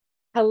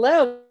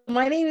Hello,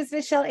 my name is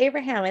Michelle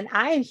Abraham, and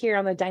I am here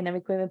on the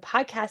Dynamic Women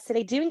podcast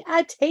today doing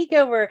a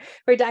takeover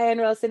for Diane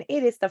Wilson.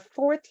 It is the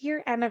fourth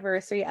year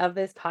anniversary of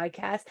this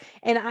podcast,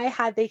 and I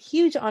had the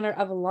huge honor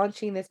of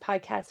launching this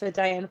podcast with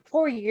Diane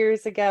 4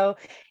 years ago.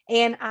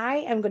 And I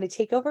am going to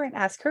take over and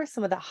ask her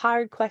some of the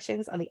hard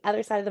questions on the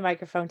other side of the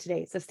microphone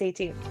today. So stay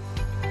tuned.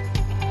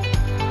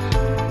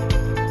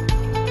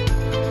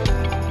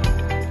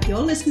 You're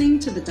listening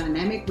to the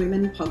Dynamic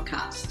Women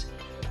podcast.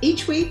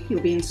 Each week,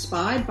 you'll be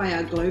inspired by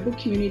our global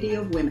community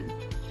of women.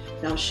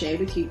 They'll share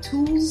with you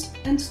tools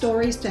and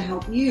stories to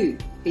help you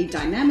be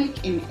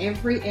dynamic in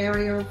every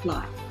area of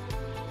life.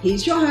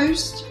 Here's your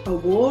host,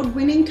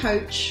 award-winning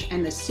coach,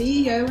 and the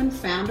CEO and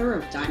founder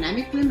of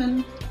Dynamic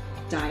Women,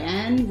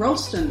 Diane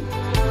Ralston.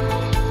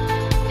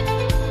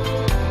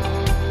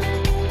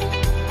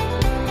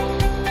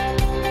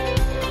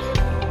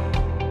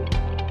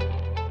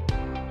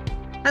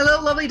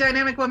 Hello, lovely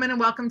Dynamic Women, and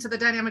welcome to the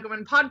Dynamic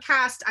Women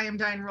podcast. I am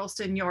Diane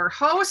Ralston, your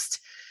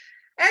host.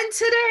 And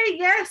today,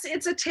 yes,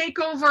 it's a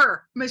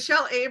takeover.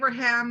 Michelle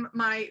Abraham,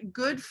 my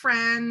good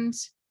friend,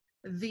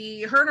 her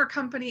and her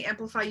company,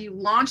 Amplify You,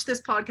 launched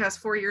this podcast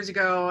 4 years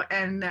ago,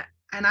 and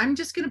I'm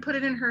just going to put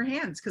it in her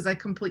hands because I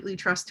completely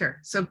trust her.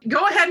 So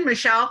go ahead,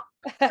 Michelle.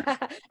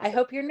 I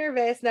hope you're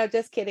nervous. No,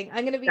 just kidding.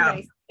 I'm going to be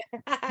nice.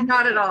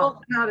 Not at all.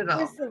 Well, not at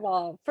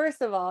all.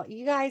 First of all,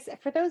 you guys,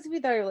 for those of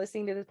you that are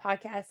listening to this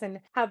podcast and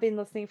have been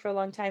listening for a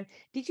long time,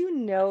 did you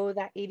know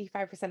that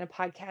 85% of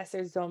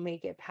podcasters don't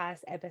make it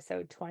past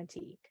episode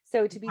 20?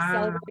 So to be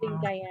celebrating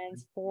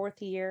Diane's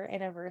fourth year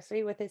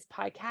anniversary with this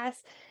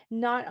podcast,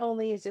 not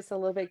only is just a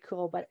little bit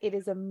cool, but it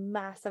is a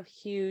massive,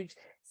 huge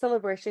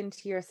celebration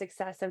to your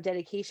success of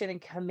dedication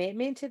and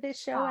commitment to this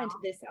show and to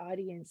this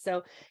audience.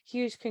 So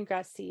huge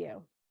congrats to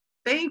you.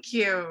 Thank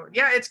you.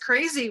 Yeah, it's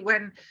crazy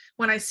when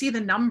I see the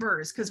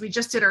numbers, because we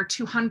just did our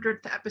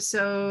 200th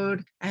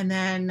episode, and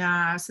then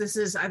so this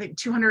is, I think,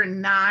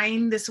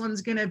 209 this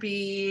one's going to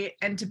be,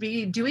 and to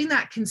be doing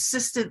that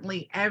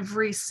consistently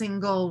every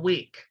single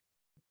week,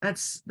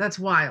 that's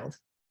wild.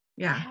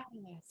 Yeah.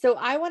 So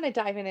I want to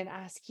dive in and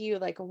ask you,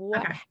 like,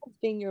 what has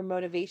been your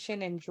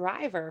motivation and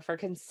driver for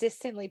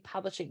consistently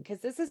publishing?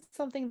 Because this is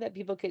something that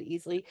people could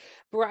easily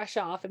brush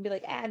off and be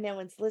like, no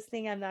one's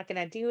listening, I'm not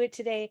going to do it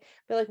today.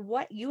 But like,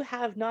 what, you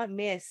have not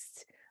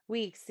missed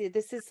weeks.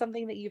 This is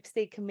something that you've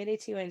stayed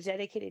committed to and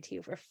dedicated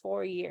to for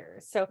 4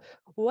 years. So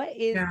what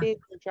is been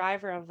the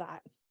driver of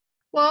that?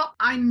 Well,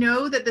 I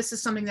know that this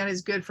is something that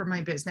is good for my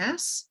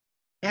business.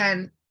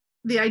 And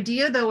the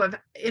idea, though, of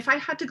if I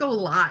had to go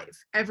live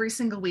every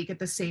single week at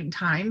the same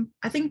time,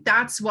 I think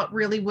that's what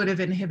really would have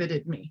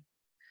inhibited me.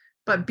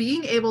 But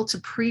being able to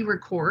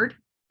pre-record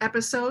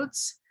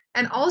episodes,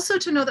 and also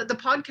to know that the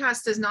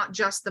podcast is not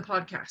just the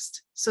podcast.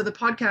 So the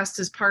podcast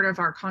is part of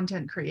our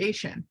content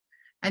creation.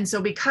 And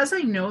so because I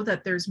know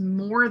that there's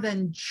more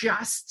than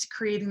just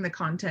creating the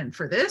content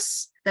for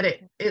this, that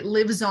it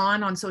lives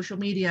on social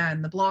media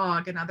and the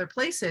blog and other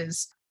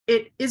places,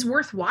 it is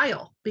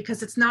worthwhile,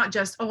 because it's not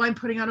just, I'm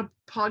putting out a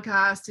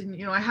podcast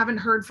and, I haven't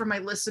heard from my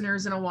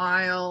listeners in a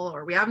while,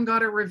 or we haven't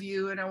got a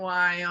review in a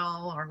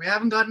while, or we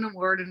haven't got an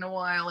award in a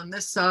while, and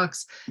this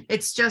sucks.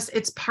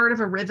 It's part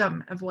of a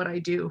rhythm of what I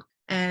do.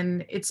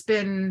 And it's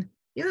been,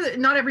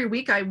 not every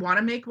week I want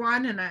to make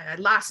one. And at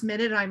last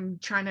minute, I'm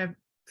trying to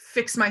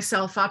fix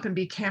myself up and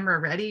be camera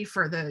ready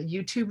for the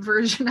YouTube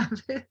version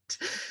of it.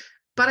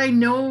 But I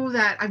know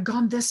that I've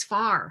gone this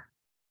far.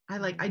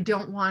 I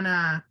don't want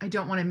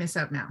to miss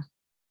out now.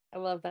 I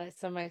love that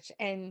so much.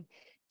 And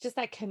just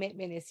that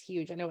commitment is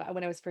huge. I know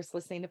when I was first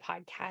listening to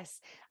podcasts,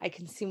 I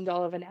consumed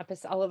all of an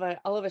episode, all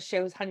of a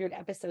show's 100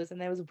 episodes,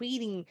 and I was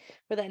waiting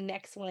for that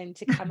next one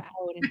to come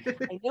out. And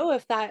I know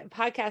if that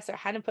podcaster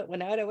hadn't put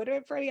one out, I would have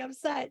been pretty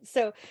upset.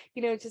 So,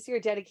 just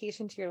your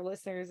dedication to your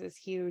listeners is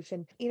huge.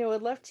 And,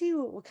 I'd love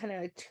to kind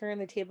of turn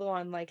the table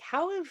on, like,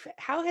 how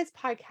has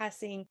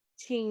podcasting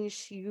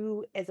change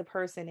you as a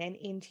person and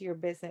into your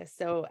business?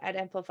 So at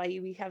Amplify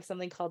You, we have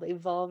something called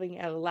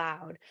evolving out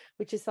loud,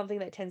 which is something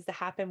that tends to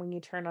happen when you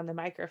turn on the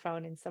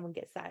microphone and someone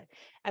gets that,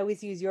 I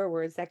always use your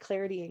words, that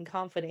clarity and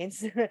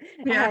confidence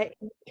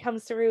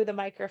comes through the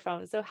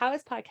microphone. So how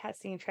has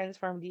podcasting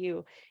transformed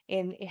you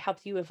and it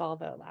helped you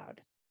evolve out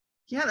loud?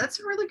 Yeah, that's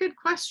a really good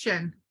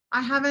question.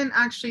 I haven't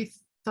actually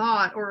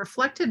thought or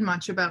reflected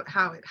much about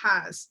how it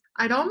has.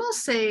 I'd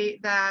almost say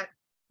that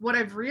what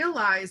I've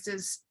realized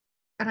is,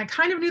 and I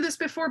kind of knew this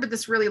before, but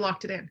this really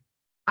locked it in,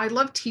 I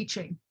love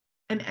teaching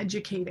and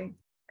educating.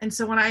 And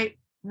so when I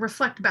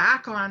reflect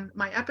back on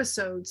my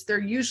episodes,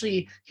 they're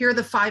usually, here are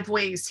the 5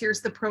 ways,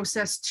 here's the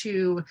process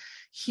to,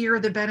 here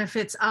are the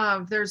benefits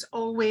of, there's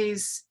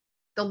always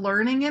the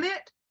learning in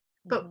it.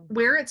 But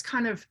where it's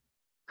kind of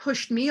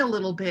pushed me a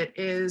little bit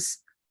is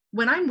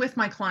when I'm with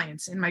my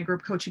clients in my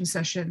group coaching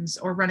sessions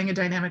or running a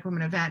Dynamic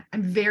Women event,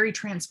 I'm very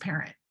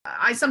transparent.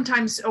 I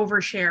sometimes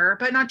overshare,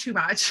 but not too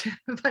much.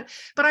 but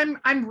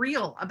I'm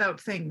real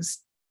about things.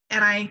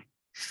 And I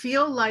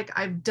feel like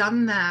I've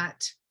done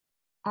that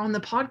on the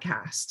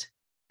podcast.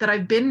 that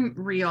I've been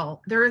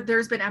real.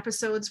 There's been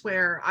episodes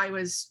where I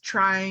was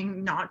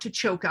trying not to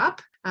choke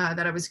up,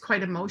 that I was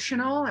quite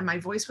emotional and my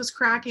voice was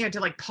cracking. I had to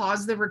like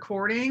pause the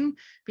recording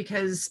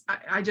because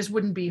I just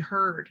wouldn't be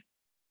heard.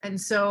 And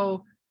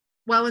so,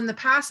 well, in the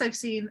past I've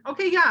seen,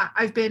 okay, yeah,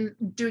 I've been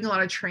doing a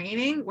lot of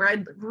training where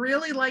I'd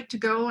really like to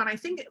go. And I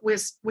think it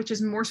was, which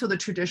is more so the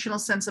traditional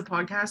sense of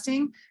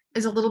podcasting,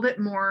 is a little bit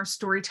more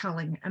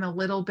storytelling and a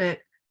little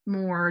bit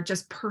more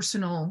just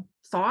personal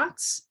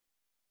thoughts.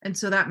 And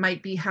so that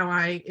might be how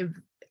I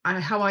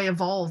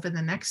evolve in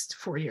the next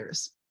 4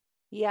 years.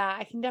 Yeah,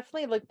 I can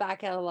definitely look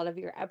back at a lot of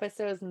your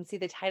episodes and see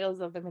the titles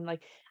of them, and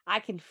like I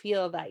can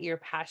feel that your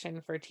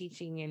passion for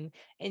teaching and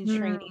Mm.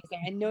 training is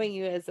there. And knowing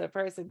you as a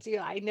person too,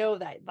 I know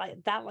that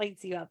like that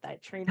lights you up,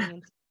 that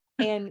training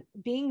and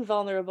being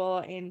vulnerable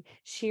and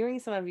sharing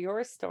some of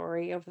your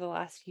story over the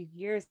last few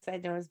years, I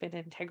know has been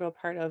an integral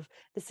part of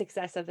the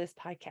success of this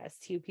podcast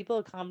too.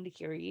 People come to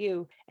hear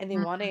you and they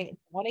want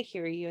to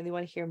hear you and they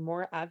want to hear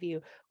more of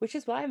you, which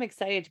is why I'm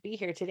excited to be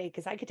here today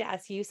because I get to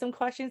ask you some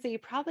questions that you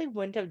probably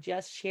wouldn't have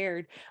just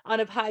shared on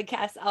a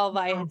podcast all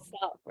by Wow.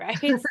 itself, right?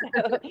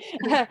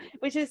 So,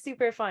 which is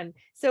super fun.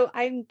 So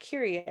I'm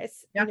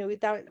curious, Yeah.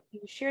 that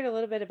you shared a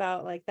little bit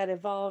about like that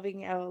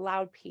evolving out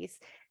loud piece.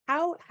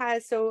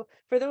 So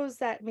for those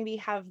that maybe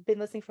have been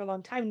listening for a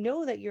long time,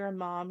 know that you're a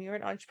mom, you're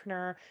an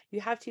entrepreneur,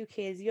 you have 2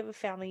 kids, you have a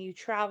family, you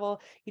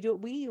travel, you do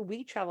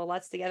we travel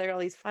lots together, all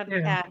these fun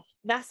Yeah.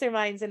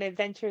 masterminds and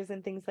adventures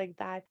and things like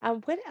that.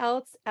 What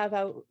else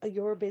about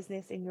your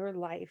business in your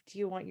life do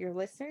you want your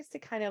listeners to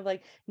kind of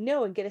like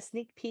know and get a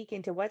sneak peek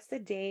into what's the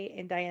day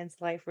in Diane's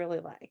life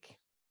really like?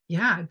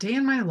 Yeah. Day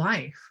in my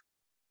life.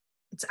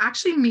 It's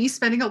actually me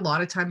spending a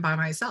lot of time by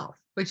myself,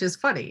 which is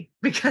funny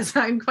because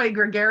I'm quite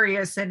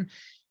gregarious.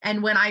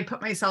 And when I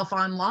put myself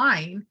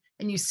online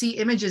and you see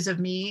images of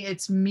me,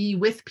 it's me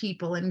with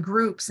people and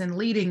groups and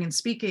leading and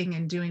speaking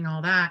and doing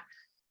all that.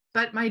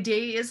 But my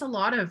day is a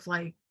lot of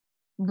like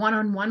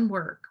one-on-one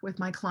work with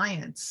my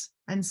clients.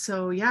 And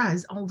so yeah,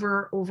 it's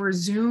over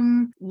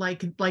Zoom,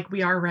 like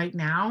we are right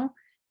now,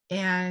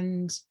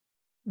 and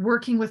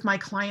working with my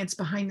clients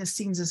behind the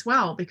scenes as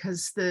well,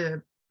 because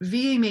the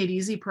VA Made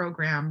Easy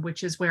program,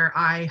 which is where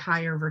I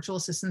hire virtual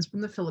assistants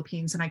from the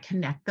Philippines and I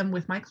connect them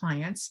with my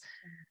clients,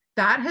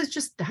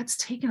 that's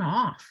taken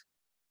off,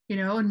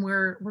 and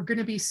we're going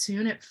to be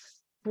soon at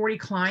 40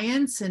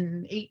 clients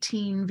and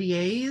 18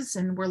 VAs,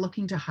 and we're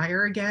looking to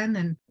hire again.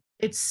 And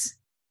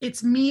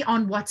it's me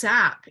on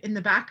WhatsApp in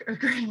the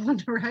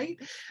background, right?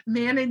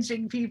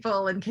 Managing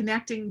people and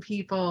connecting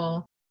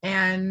people.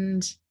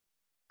 And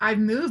I've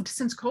moved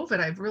since COVID.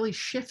 I've really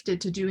shifted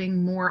to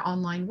doing more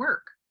online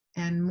work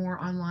and more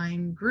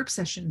online group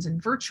sessions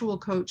and virtual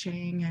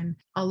coaching and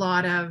a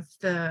lot of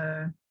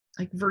the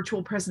like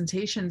virtual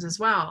presentations as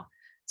well.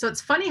 So it's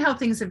funny how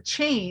things have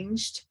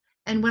changed.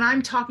 And when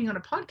I'm talking on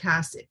a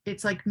podcast,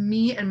 it's like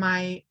me and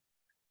my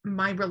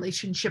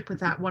relationship with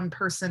that one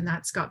person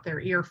that's got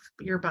their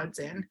earbuds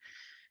in.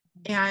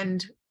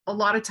 And a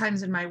lot of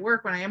times in my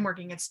work, when I am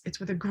working, it's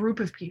with a group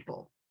of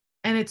people.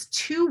 And it's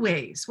two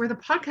ways, where the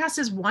podcast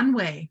is one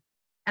way.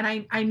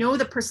 And I know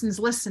the person's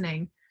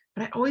listening,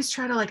 but I always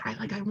try to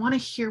I want to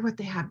hear what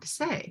they have to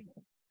say.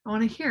 I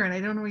want to hear, and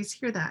I don't always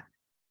hear that.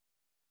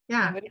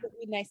 Yeah. But it would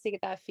be nice to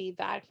get that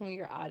feedback from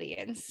your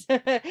audience.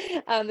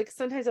 Because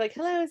sometimes they're like,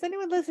 hello, is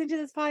anyone listening to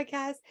this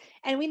podcast?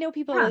 And we know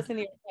people Yeah. listen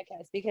to your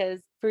podcast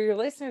because for your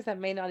listeners that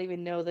may not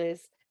even know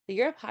this,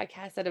 your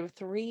podcast out of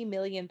 3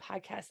 million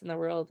podcasts in the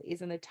world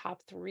is in the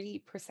top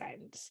 3%.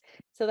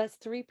 So that's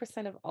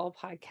 3% of all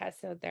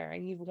podcasts out there.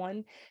 And you've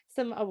won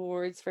some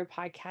awards for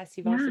podcasts.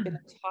 You've also been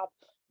a top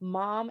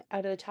mom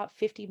out of the top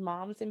 50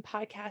 moms in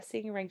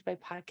podcasting, ranked by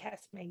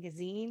Podcast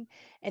Magazine.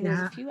 And there's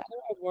a few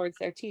other awards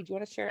there too. Do you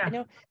want to share? Yeah. I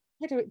know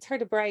it's hard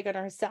to brag on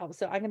ourselves,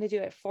 so I'm going to do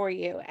it for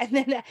you. And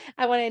then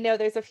I want to know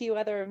there's a few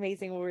other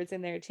amazing awards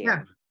in there too.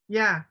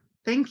 Yeah.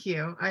 Thank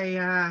you.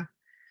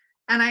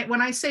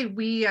 When I say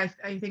we, I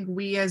think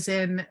we as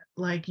in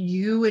like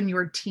you and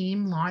your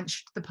team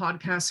launched the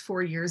podcast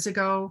 4 years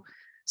ago.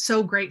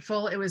 So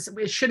grateful.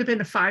 It should have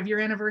been a 5-year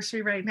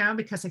anniversary right now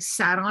because I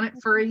sat on it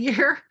for a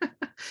year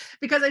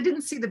because I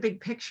didn't see the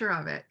big picture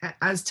of it.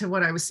 As to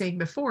what I was saying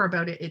before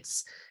about it,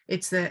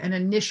 it's an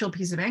initial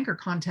piece of anchor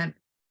content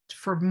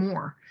for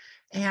more.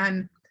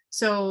 And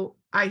so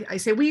I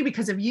say we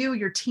because of you,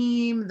 your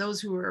team,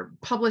 those who are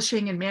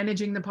publishing and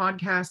managing the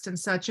podcast and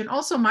such, and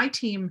also my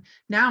team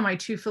now, my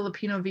 2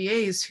 Filipino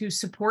VAs who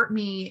support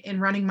me in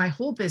running my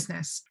whole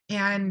business.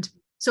 And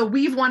so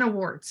we've won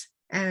awards,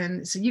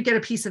 and so you get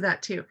a piece of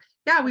that too.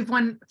 Yeah, we've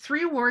won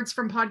 3 awards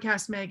from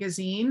Podcast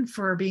Magazine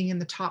for being in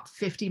the top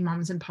 50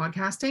 moms in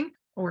podcasting,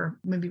 or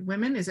maybe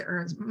women,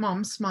 or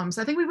moms.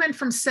 I think we went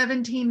from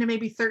 17 to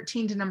maybe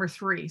 13 to number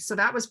 3. So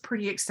that was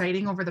pretty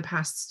exciting over the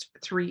past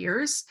 3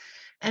 years.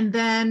 And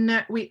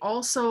then we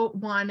also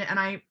won, and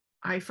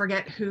I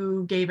forget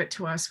who gave it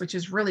to us, which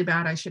is really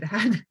bad. I should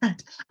have had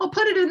that. I'll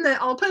put it in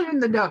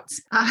the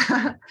notes.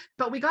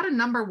 But we got a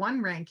number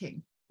 1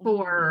 ranking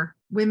for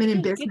women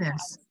in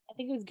business. I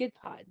think it was Good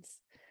Pods.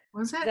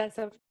 Was it? That's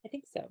so, I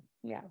think so.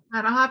 Yeah.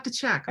 And I'll have to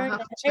check. I'll have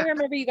to I check.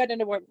 remember you got an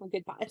award from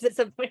Good Pods at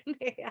some point.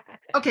 Yeah.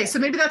 Okay, so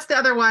maybe that's the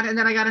other one. And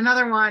then I got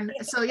another one.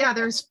 So yeah,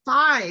 there's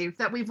 5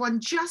 that we've won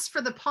just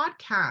for the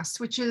podcast,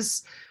 which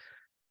is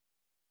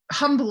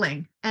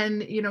humbling.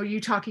 And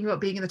you talking about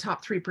being in the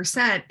top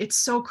 3%, it's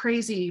so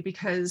crazy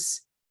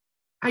because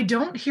I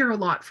don't hear a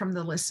lot from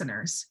the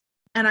listeners.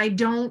 And I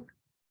don't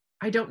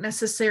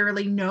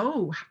necessarily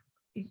know,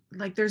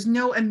 like there's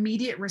no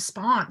immediate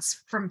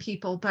response from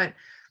people, but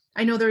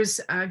I know there's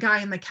a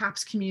guy in the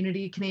CAPS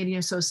community, Canadian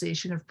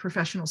Association of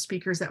Professional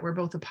Speakers, that we're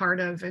both a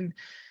part of. And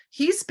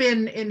he's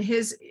been in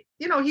his,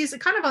 he's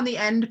kind of on the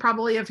end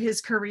probably of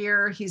his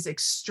career. He's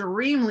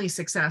extremely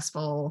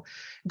successful,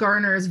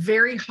 garners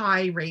very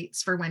high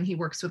rates for when he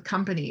works with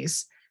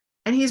companies.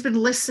 And he's been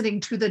listening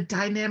to the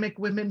Dynamic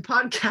Women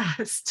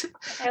podcast.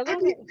 I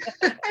love it.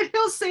 And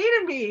he'll say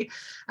to me,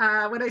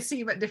 when I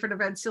see him at different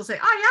events, he'll say,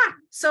 "Oh yeah,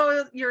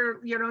 so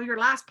your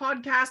last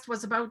podcast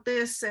was about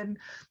this." And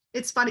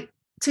it's funny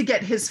to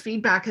get his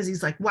feedback, because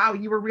he's like, "Wow,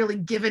 you were really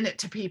giving it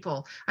to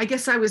people." I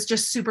guess I was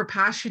just super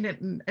passionate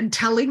and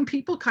telling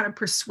people, kind of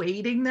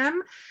persuading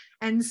them.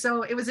 And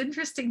so it was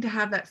interesting to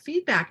have that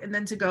feedback, and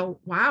then to go,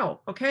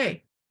 wow,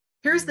 okay,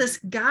 here's this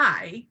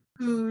guy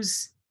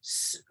who's,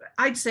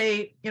 I'd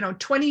say,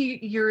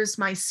 20 years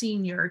my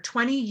senior,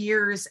 20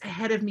 years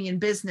ahead of me in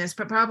business,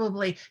 but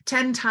probably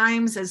 10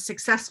 times as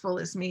successful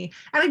as me,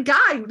 and a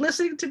guy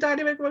listening to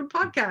Dynamic Women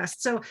podcast.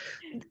 So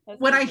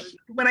when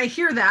I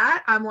hear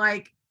that, I'm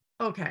like,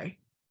 okay,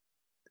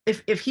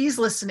 if he's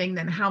listening,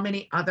 then how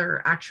many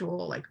other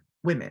actual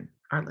women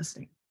are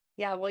listening?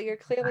 Yeah, well, you're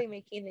clearly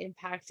making an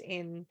impact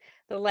in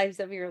the lives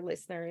of your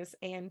listeners.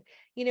 And,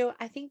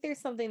 I think there's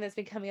something that's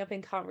been coming up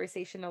in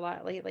conversation a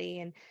lot lately.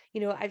 And,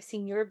 I've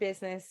seen your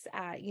business,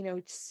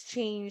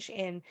 change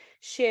and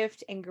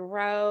shift and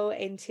grow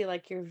into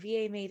your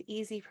VA Made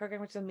Easy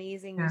program, which is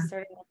amazing. Yeah. You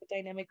started with the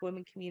Dynamic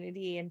Women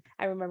community. And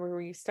I remember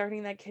when you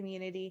starting that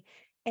community.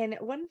 And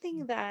one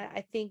thing that I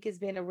think has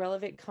been a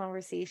relevant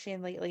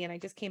conversation lately, and I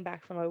just came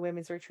back from a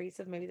women's retreat,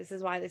 so maybe this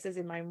is why this is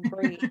in my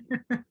brain.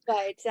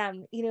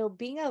 But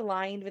being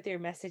aligned with your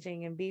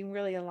messaging and being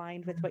really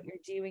aligned with what you're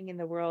doing in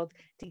the world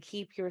to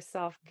keep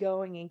yourself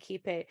going and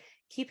keep it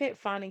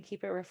fun and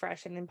keep it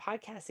refreshing. And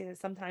podcasting is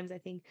sometimes, I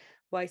think,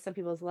 why some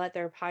people let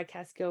their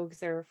podcast go, because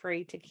they're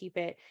afraid to keep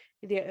it.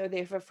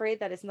 They're afraid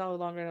that it's no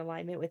longer in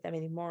alignment with them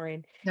anymore,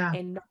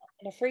 and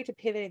afraid to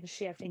pivot and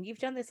shift. And you've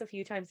done this a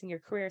few times in your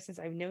career since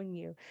I've known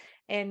you.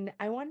 And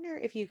I wonder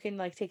if you can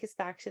take us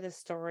back to the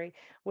story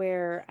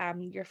where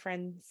your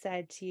friend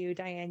said to you,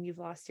 "Diane, you've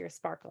lost your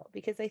sparkle,"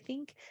 because I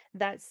think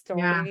that story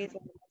is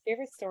one of my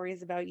favorite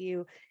stories about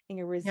you and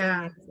your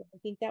resilience. I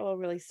think that will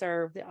really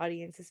serve the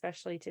audience,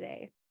 especially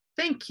today.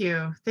 Thank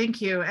you.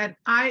 And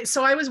I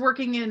was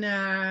working in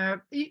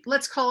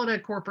let's call it a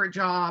corporate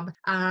job.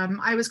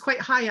 I was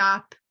quite high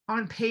up.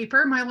 On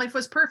paper, my life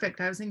was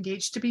perfect. I was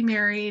engaged to be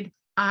married.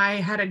 I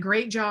had a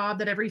great job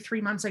that every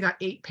 3 months I got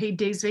 8 paid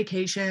days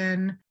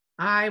vacation.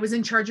 I was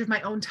in charge of my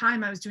own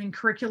time. I was doing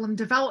curriculum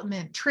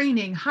development,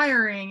 training,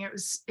 hiring.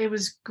 It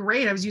was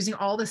great. I was using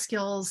all the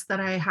skills that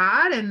I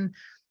had, and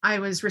I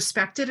was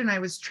respected and I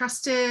was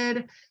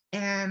trusted,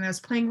 and I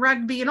was playing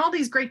rugby, and all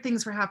these great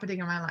things were happening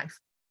in my life.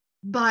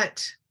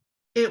 But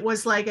it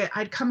was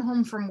I'd come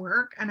home from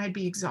work and I'd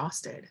be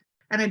exhausted,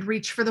 and I'd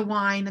reach for the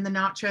wine and the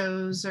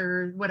nachos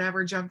or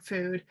whatever junk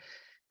food.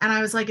 And I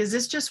was like, is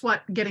this just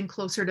what getting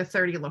closer to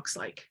 30 looks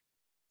like?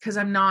 Because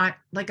I'm not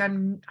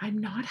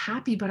not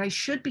happy, but I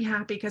should be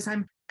happy because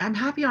I'm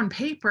happy on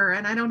paper,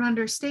 and I don't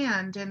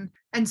understand.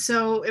 And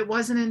so it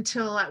wasn't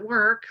until at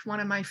work,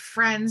 one of my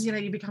friends,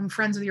 you become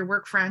friends with your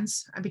work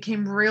friends. I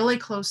became really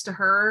close to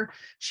her.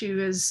 She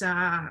was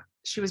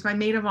my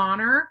maid of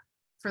honor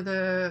for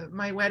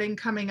my wedding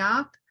coming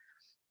up.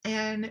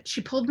 And she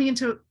pulled me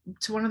into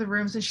one of the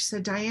rooms and she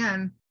said,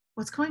 "Diane,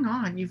 what's going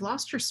on? You've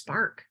lost your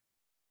spark."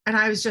 And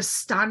I was just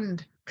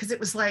stunned, because it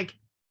was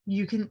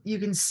you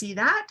can see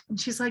that? And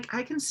she's like,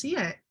 "I can see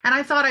it." And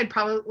I thought I'd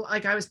probably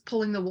I was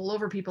pulling the wool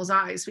over people's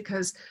eyes,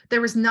 because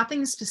there was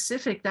nothing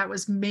specific that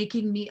was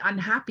making me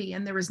unhappy.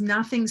 And there was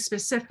nothing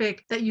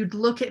specific that you'd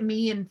look at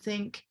me and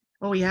think,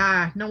 "Oh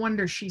yeah, no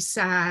wonder she's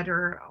sad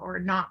or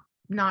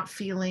not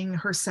feeling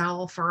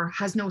herself or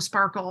has no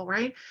sparkle,"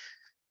 right?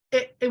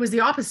 It was the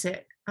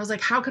opposite. I was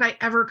like, how could I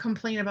ever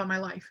complain about my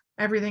life?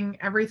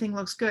 Everything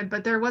looks good,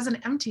 but there was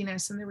an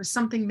emptiness and there was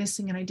something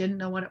missing, and I didn't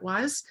know what it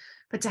was.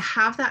 But to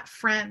have that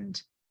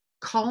friend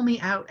call me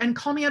out in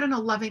a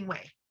loving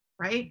way,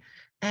 right?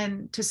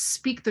 And to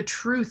speak the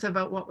truth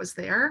about what was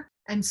there.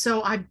 And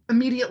so I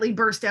immediately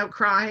burst out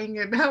crying,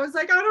 and I was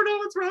like, "I don't know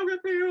what's wrong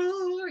with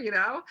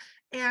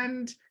me,"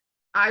 and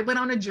I went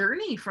on a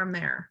journey from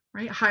there,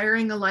 right?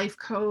 Hiring a life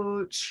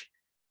coach,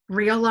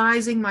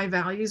 realizing my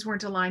values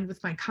weren't aligned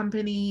with my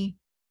company,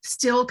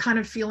 still kind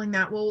of feeling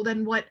that, well,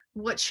 then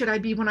what should I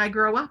be when I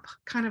grow up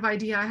kind of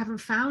idea. I haven't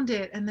found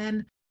it. And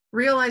then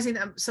realizing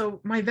that,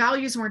 so my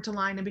values weren't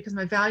aligned, and because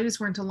my values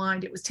weren't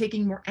aligned, it was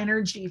taking more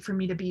energy for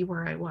me to be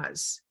where I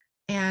was.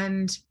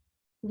 And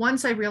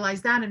once I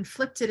realized that and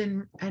flipped it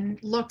and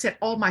looked at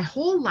all my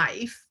whole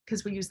life,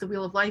 because we use the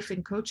wheel of life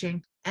in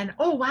coaching, and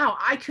oh wow,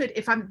 I could,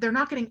 if they're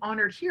not getting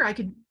honored here, I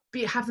could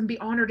have them be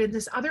honored in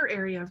this other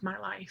area of my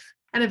life.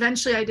 And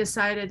eventually I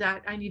decided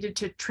that I needed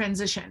to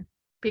transition,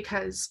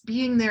 because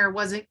being there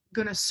wasn't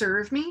going to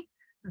serve me.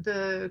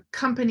 The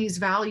company's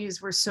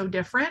values were so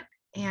different,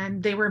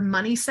 and they were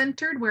money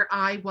centered, where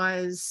I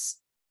was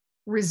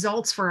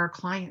results for our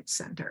clients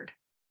centered.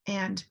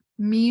 And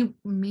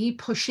me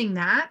pushing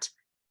that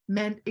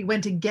meant it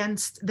went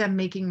against them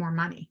making more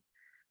money.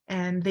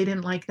 And they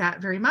didn't like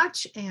that very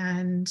much.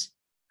 And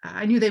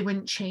I knew they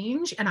wouldn't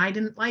change, and I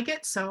didn't like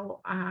it.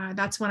 So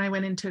that's when I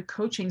went into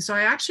coaching. So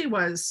I actually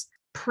was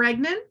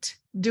pregnant,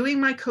 doing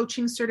my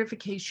coaching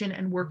certification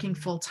and working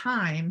full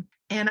time.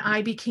 And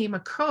I became a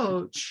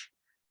coach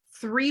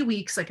 3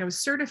 weeks, like I was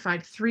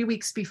certified 3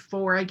 weeks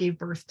before I gave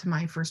birth to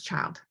my first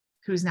child,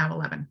 who's now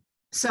 11.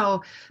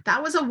 So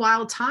that was a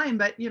wild time.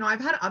 But,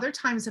 I've had other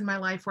times in my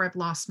life where I've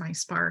lost my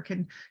spark.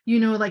 And,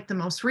 like the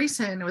most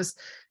recent, it was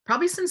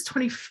probably since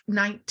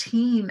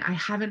 2019, I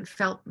haven't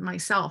felt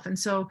myself. And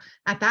so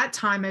at that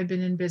time, I've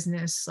been in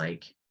business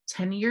like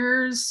 10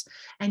 years.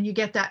 And you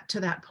get that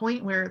to that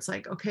point where it's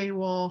like, okay,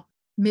 well,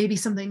 maybe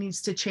something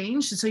needs to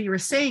change. And so you were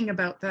saying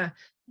about the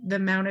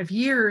amount of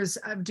years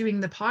of doing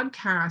the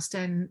podcast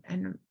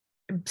and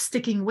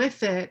sticking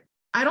with it.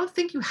 I don't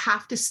think you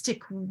have to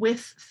stick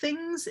with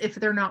things if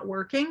they're not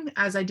working,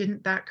 as I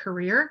didn't that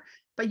career,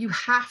 but you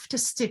have to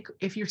stick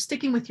if you're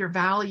sticking with your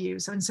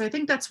values. And so I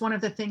think that's one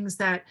of the things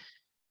that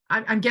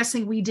I'm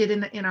guessing we did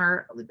in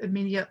our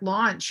immediate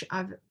launch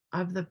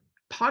of the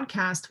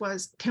podcast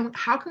was,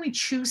 how can we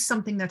choose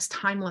something that's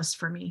timeless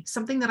for me,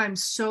 something that I'm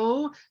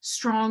so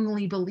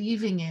strongly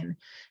believing in?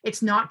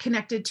 It's not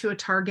connected to a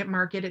target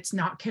market. It's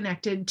not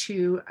connected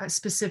to a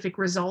specific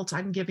result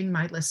I'm giving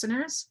my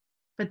listeners.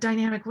 But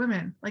dynamic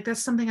women, like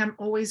that's something I'm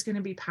always going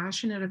to be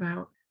passionate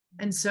about.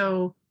 And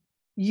so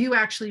you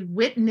actually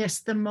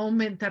witnessed the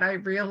moment that I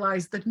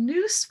realized the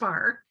new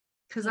spark,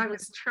 because I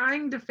was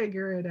trying to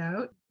figure it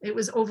out. It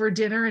was over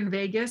dinner in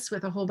Vegas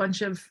with a whole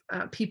bunch of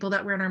people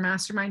that were in our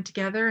mastermind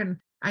together. And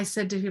I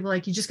said to people,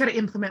 like, you just got to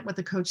implement what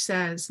the coach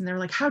says. And they're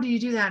like, how do you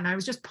do that? And I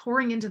was just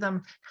pouring into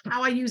them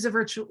how I use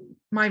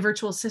my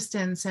virtual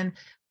assistants and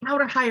how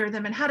to hire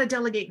them and how to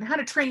delegate and how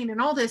to train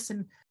and all this.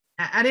 And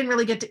I didn't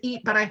really get to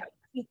eat, but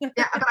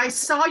I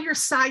saw your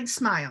side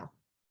smile.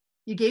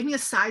 You gave me a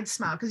side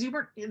smile because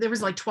there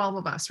was like 12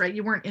 of us, right?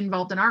 You weren't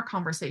involved in our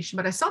conversation,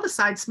 but I saw the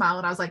side smile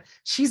and I was like,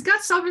 she's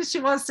got something she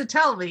wants to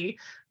tell me,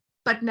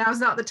 but now's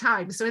not the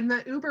time. So in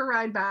the Uber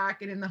ride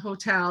back and in the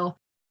hotel,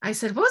 I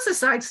said, what was the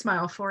side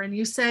smile for? And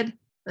you said,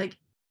 like,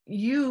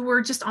 you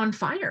were just on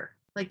fire.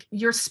 Like,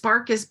 your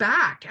spark is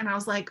back. And I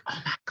was like,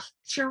 oh my God,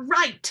 you're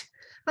right.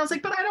 And I was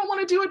like, but I don't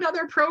want to do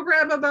another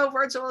program about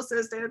virtual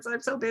assistants.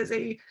 I'm so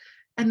busy.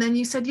 And then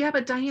you said, yeah,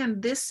 but Diane,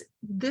 this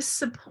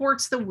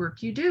supports the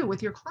work you do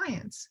with your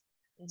clients.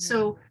 Mm-hmm.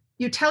 So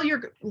you tell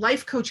your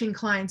life coaching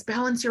clients,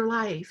 balance your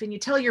life. And you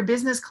tell your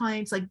business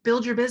clients, like,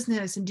 build your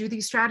business and do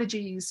these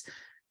strategies.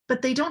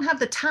 But they don't have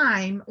the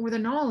time or the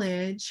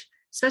knowledge,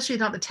 especially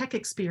not the tech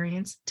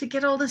experience, to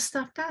get all this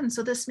stuff done.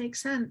 So this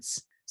makes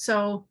sense.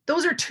 So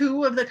those are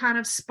two of the kind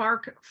of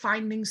spark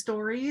finding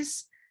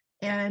stories.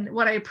 And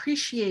what I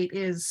appreciate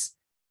is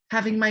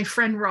having my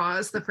friend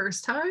Roz the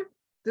first time.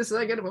 This is,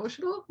 I get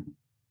emotional.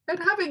 And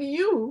having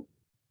you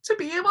to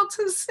be able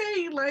to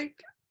say,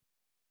 like,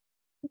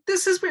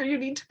 this is where you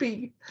need to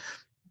be.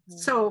 Mm-hmm.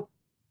 So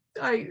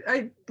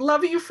I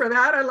love you for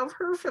that. I love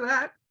her for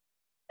that.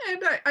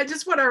 And I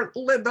just want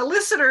the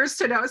listeners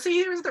to know.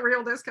 See, here's the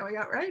realness coming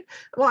out, right?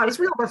 Well, I was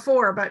real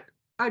before, but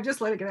I'm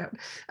just letting it out.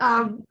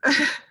 That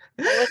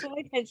wasn't my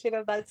intention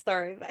of that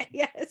story, but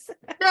yes.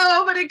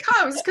 No, but it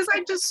comes because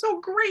I'm just so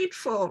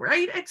grateful,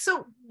 right? And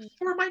so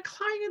for my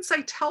clients,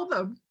 I tell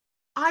them,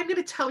 I'm going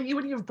to tell you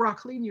when you have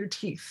broccoli in your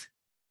teeth,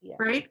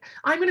 right?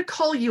 I'm going to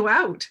call you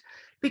out,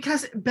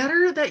 because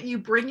better that you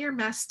bring your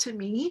mess to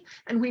me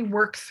and we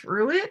work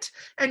through it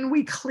and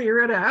we clear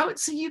it out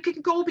so you can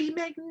go be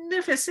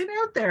magnificent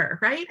out there,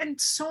 right? And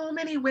so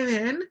many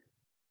women,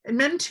 and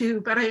men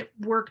too, but I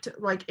worked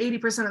like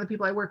 80% of the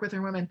people I work with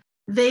are women.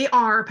 They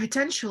are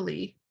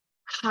potentially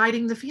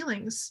hiding the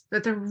feelings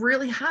that they're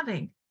really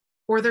having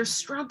or their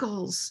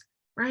struggles,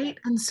 right?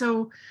 And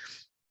so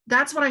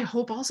that's what I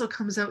hope also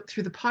comes out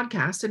through the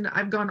podcast. And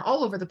I've gone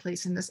all over the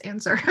place in this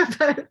answer,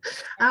 but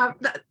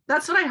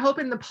that's what I hope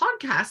in the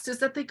podcast, is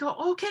that they go,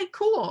 okay,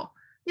 cool.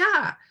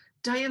 Yeah,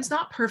 Diane's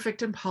not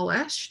perfect and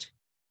polished.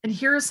 And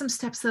here are some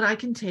steps that I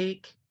can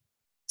take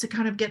to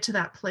kind of get to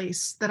that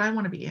place that I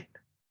want to be in.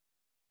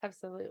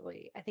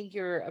 Absolutely. I think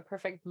you're a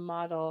perfect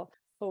model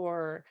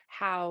for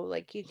how,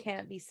 like, you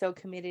can't be so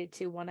committed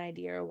to one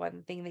idea or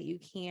one thing that you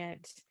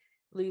can't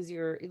lose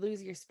your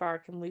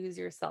spark and lose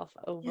yourself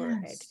over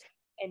it.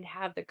 And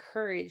have the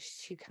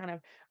courage to kind of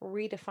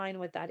redefine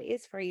what that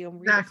is for you and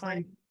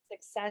redefine what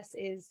success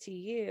is to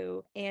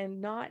you,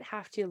 and not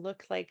have to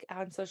look like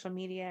on social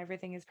media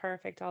everything is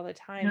perfect all the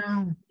time.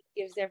 No. It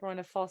gives everyone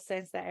a false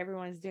sense that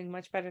everyone's doing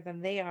much better than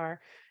they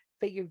are.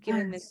 but you've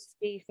given this Yes.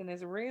 space and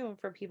this room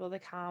for people to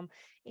come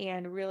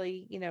and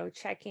really,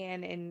 check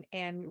in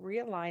and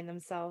realign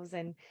themselves.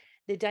 And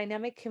the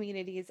dynamic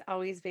community has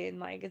always been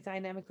like,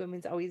 dynamic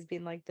women's always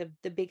been like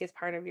the biggest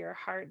part of your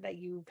heart that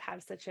you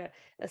have such a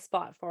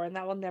spot for, and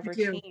that will I never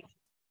do. change.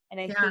 And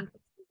I Yeah. think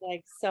this is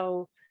like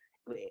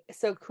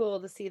so cool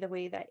to see the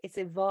way that it's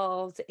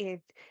evolved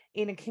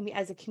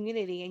as a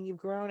community, and you've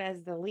grown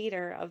as the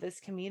leader of this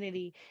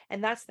community,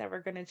 and that's never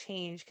going to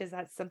change because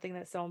that's something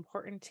that's so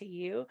important to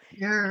you.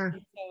 Yeah.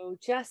 And so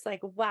just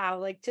like, wow,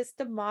 like just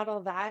to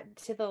model that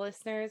to the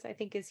listeners, I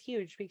think is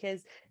huge,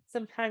 because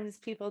sometimes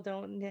people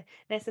don't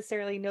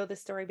necessarily know the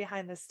story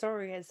behind the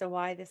story as to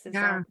why this is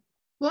Yeah. all.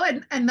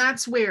 Well, and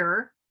that's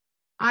where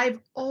I've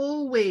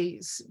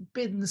always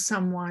been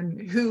someone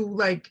who,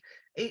 like,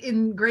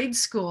 in grade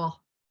school,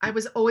 I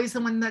was always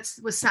the one that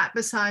was sat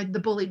beside the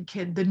bullied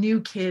kid, the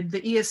new kid, the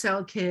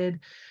ESL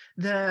kid,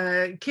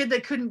 the kid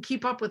that couldn't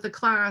keep up with the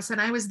class. And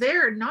I was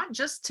there not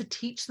just to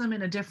teach them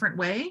in a different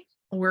way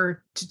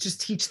or to just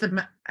teach them,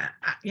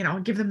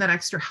 give them that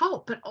extra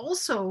help, but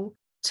also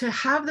to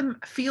have them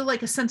feel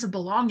like a sense of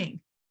belonging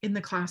in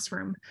the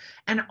classroom,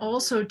 and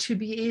also to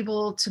be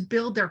able to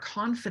build their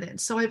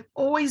confidence. So I've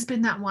always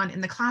been that one in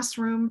the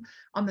classroom,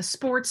 on the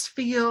sports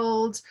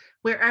field,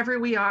 wherever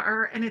we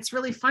are. And it's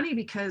really funny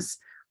because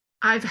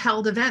I've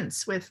held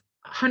events with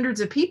hundreds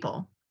of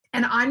people,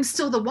 and I'm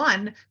still the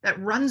one that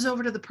runs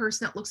over to the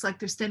person that looks like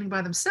they're standing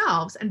by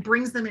themselves and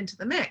brings them into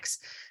the mix.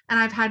 And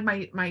I've had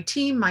my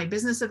team, my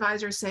business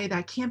advisors say,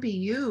 that can't be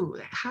you.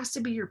 It has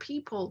to be your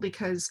people,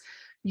 because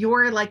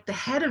you're like the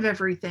head of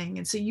everything.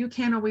 And so you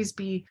can't always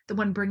be the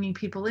one bringing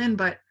people in,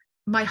 but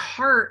my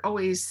heart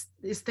always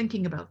is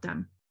thinking about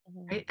them.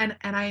 Mhm. Right. And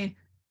I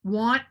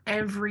want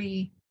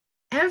every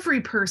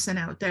person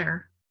out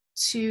there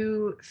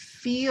to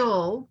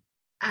feel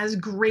as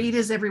great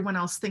as everyone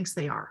else thinks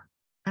they are.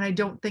 And I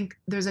don't think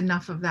there's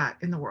enough of that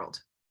in the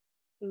world.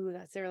 Ooh,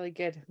 that's a really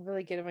good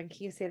one.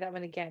 Can you say that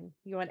one again?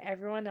 You want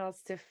everyone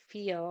else to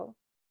feel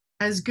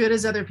As good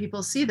as other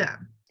people see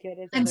them. good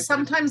as And other people.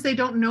 sometimes they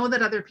don't know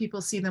that other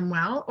people see them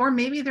well, or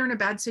maybe they're in a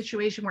bad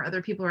situation where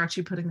other people are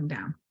actually putting them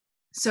down.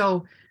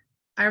 So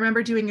I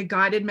remember doing a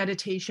guided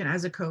meditation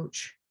as a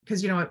coach,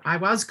 because I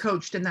was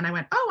coached, and then I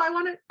went,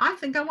 I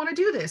think I want to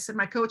do this. And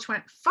my coach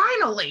went,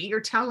 finally,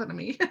 you're telling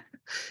me.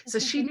 So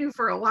she knew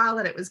for a while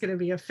that it was going to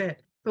be a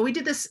fit. But we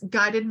did this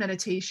guided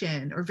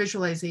meditation or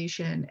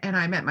visualization, and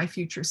I met my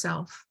future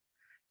self.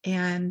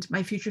 And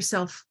my future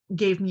self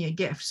gave me a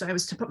gift. So I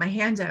was to put my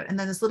hands out, and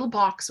then this little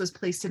box was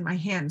placed in my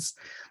hands.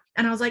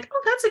 And I was like,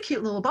 oh, that's a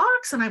cute little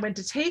box. And I went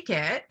to take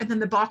it, and then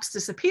the box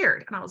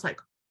disappeared. And I was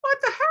like,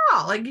 what the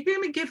hell? Like, you give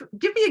me a gift,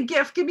 give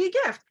me a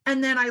gift.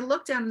 And then I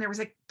looked down, and there was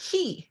a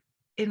key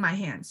in my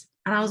hands.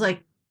 And I was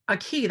like, a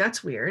key,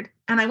 that's weird.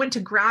 And I went to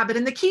grab it,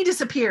 and the key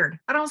disappeared.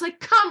 And I was like,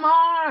 come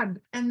on.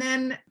 And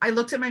then I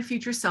looked at my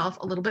future self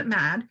a little bit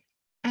mad.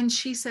 And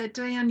she said,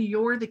 Diane,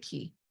 you're the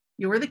key.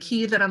 You're the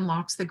key that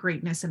unlocks the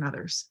greatness in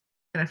others.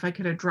 And if I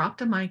could have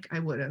dropped a mic, I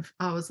would have.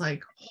 I was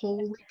like,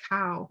 holy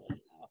cow.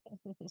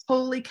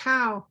 Holy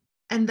cow.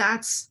 And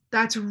that's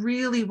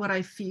really what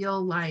I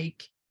feel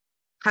like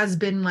has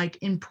been like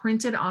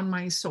imprinted on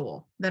my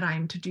soul, that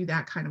I'm to do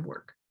that kind of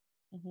work.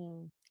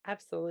 Mhm.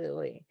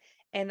 Absolutely.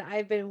 And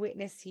I've been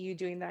witness to you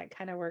doing that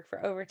kind of work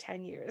for over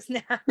 10 years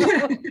now.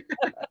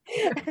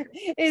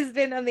 It's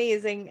been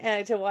amazing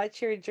to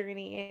watch your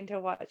journey and to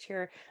watch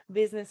your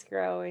business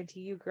grow and to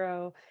you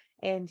grow,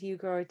 and you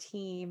grow a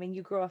team and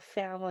you grow a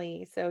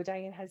family. So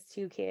Diane has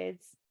two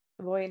kids,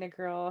 a boy and a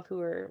girl, who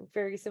are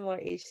very similar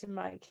age to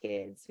my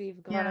kids.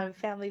 We've gone Yeah. on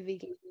family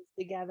vacations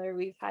together.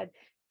 We've had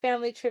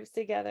family trips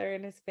together,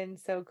 and it's been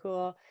so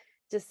cool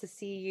just to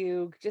see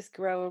you just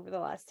grow over the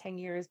last 10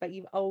 years. But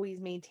you've always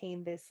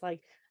maintained this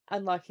like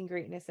unlocking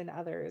greatness in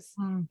others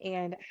Mm.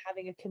 and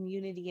having a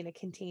community and a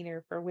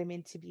container for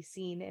women to be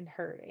seen and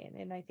heard in.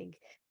 And I think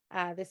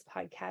this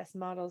podcast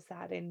models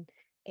that, and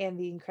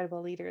the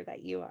incredible leader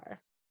that you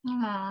are.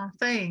 Aw,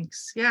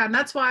 thanks. Yeah. And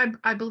that's why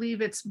I believe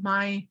it's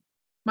my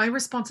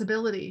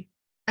responsibility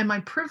and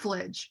my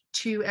privilege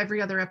to every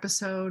other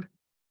episode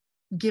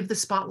give the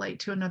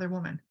spotlight to another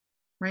woman,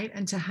 right?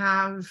 And to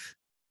have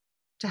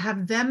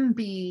them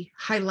be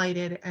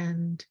highlighted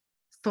and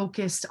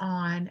focused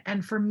on,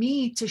 and for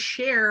me to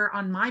share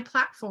on my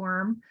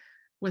platform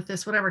with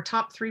this whatever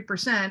top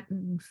 3%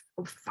 and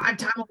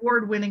 5-time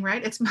award winning,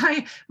 right? It's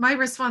my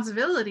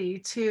responsibility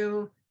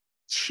to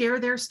share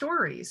their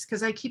stories,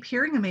 because I keep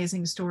hearing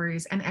amazing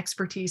stories and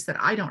expertise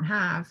that I don't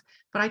have,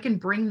 but I can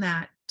bring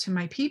that to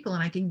my people,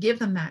 and I can give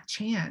them that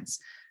chance.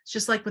 It's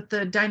just like with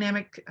the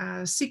Dynamic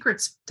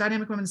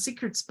Women's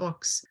Secrets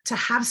books, to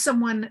have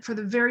someone for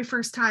the very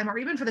first time, or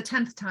even for the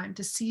 10th time,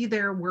 to see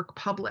their work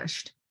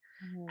published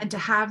and to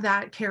have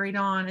that carried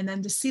on, and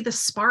then to see the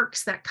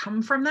sparks that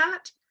come from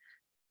that.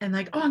 And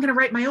like, oh, I'm going to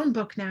write my own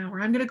book now, or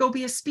I'm going to go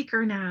be a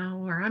speaker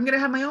now, or I'm going to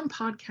have my own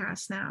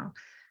podcast now.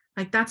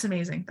 Like, that's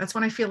amazing. That's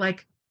when I feel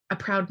like a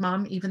proud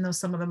mom, even though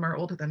some of them are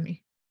older than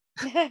me.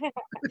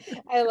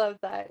 I love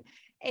that.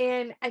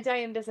 And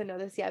Diane doesn't know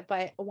this yet,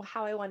 but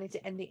how I wanted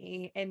to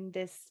end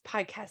this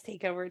podcast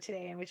takeover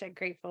today, and which I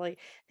gratefully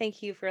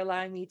thank you for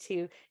allowing me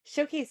to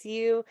showcase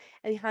you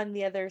on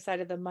the other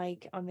side of the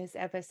mic on this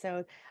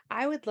episode.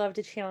 I would love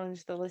to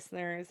challenge the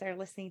listeners that are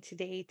listening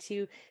today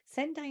to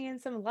send Diane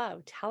some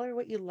love. Tell her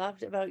what you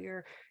loved about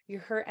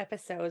her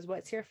episodes.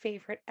 What's your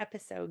favorite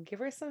episode? Give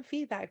her some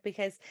feedback,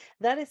 because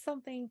that is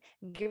something.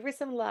 Give her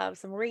some love,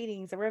 some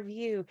ratings, a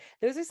review.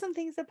 Those are some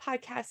things that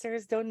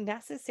podcasters don't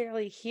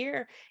necessarily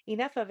hear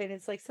enough of it.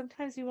 It's like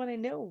sometimes we want to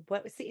know,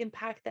 what was the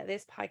impact that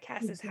this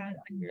podcast has had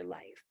on your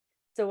life.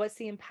 So what's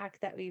the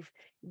impact that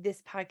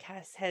this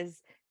podcast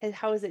has,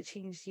 how has it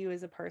changed you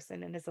as a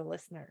person and as a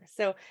listener?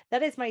 So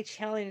that is my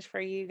challenge for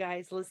you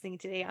guys listening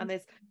today on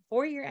this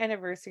 4-year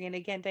anniversary. And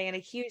again, Diana,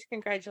 huge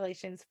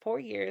congratulations. 4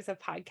 years of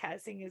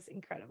podcasting is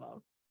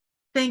incredible.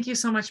 Thank you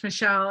so much,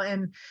 Michelle.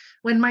 And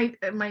when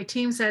my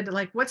team said,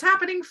 like, what's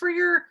happening for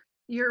your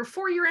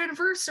 4-year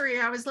anniversary,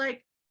 I was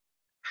like,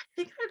 I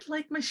think I'd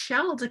like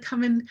Michelle to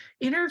come and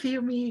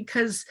interview me,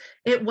 because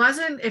if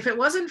it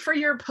wasn't for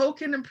your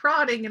poking and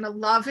prodding in a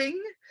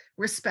loving,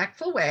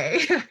 respectful way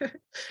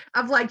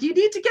of like, you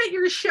need to get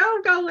your show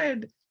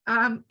going,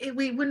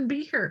 we wouldn't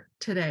be here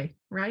today,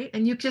 right?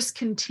 And you just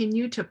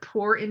continue to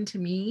pour into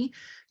me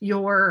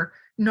your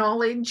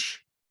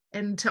knowledge,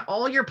 and to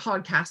all your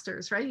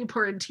podcasters, right? You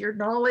pour into your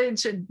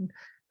knowledge and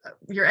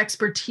your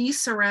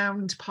expertise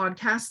around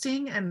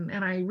podcasting.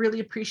 And I really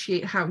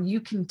appreciate how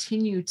you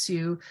continue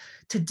to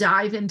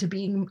dive into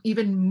being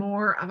even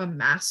more of a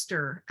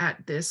master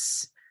at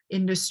this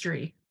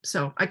industry.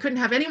 So I couldn't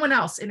have anyone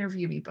else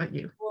interview me but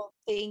you. Well,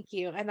 thank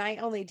you. And I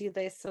only do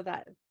this so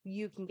that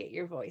you can get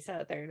your voice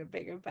out there in a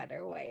bigger,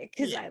 better way,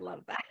 because I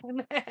love that.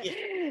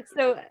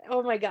 So,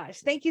 oh my gosh,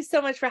 thank you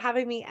so much for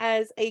having me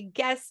as a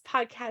guest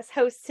podcast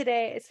host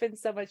today. It's been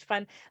so much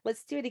fun.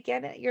 Let's do it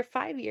again at your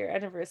 5-year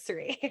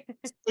anniversary.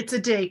 It's a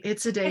date.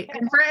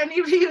 And for any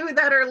of you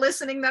that are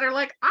listening that are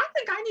like, I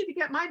think I need to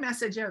get my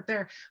message out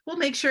there, we'll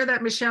make sure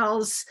that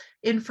Michelle's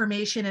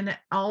information and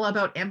all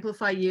about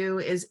Amplify You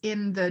is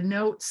in the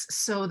notes,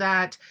 so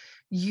that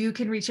you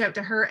can reach out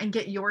to her and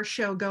get your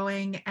show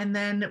going. And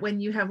then when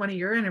you have one of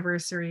your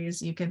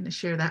anniversaries, you can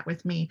share that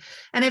with me.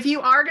 And if you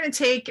are going to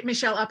take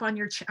Michelle up on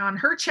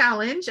her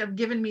challenge of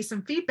giving me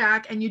some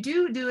feedback, and you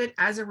do it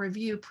as a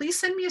review, please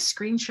send me a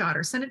screenshot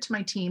or send it to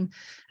my team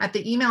at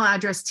the email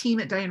address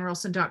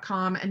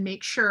team@dianerolston.com, and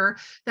make sure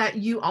that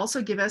you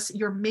also give us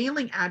your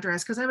mailing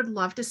address, because I would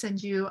love to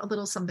send you a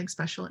little something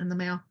special in the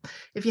mail.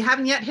 If you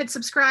haven't yet, hit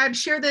subscribe,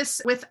 share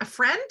this with a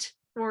friend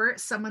or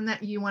someone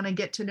that you want to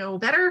get to know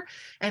better.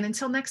 And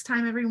until next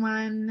time,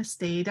 everyone,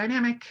 stay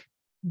dynamic.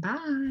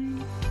 Bye.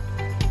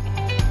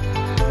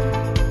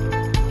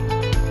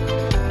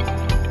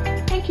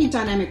 Thank you,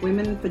 Dynamic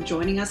Women, for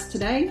joining us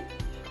today.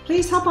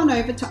 Please hop on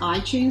over to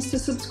iTunes to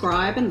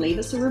subscribe and leave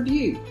us a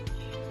review.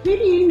 Who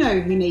do you know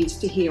who needs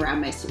to hear our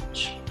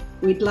message?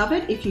 We'd love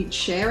it if you'd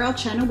share our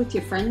channel with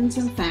your friends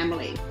and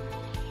family.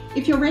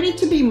 If you're ready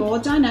to be more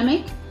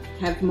dynamic,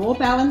 have more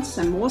balance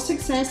and more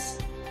success,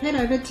 head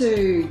over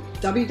to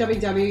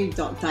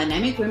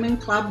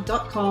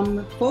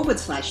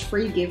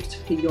www.dynamicwomenclub.com/free gift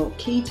for your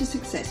Key to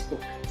Success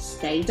book.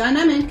 Stay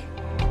dynamic.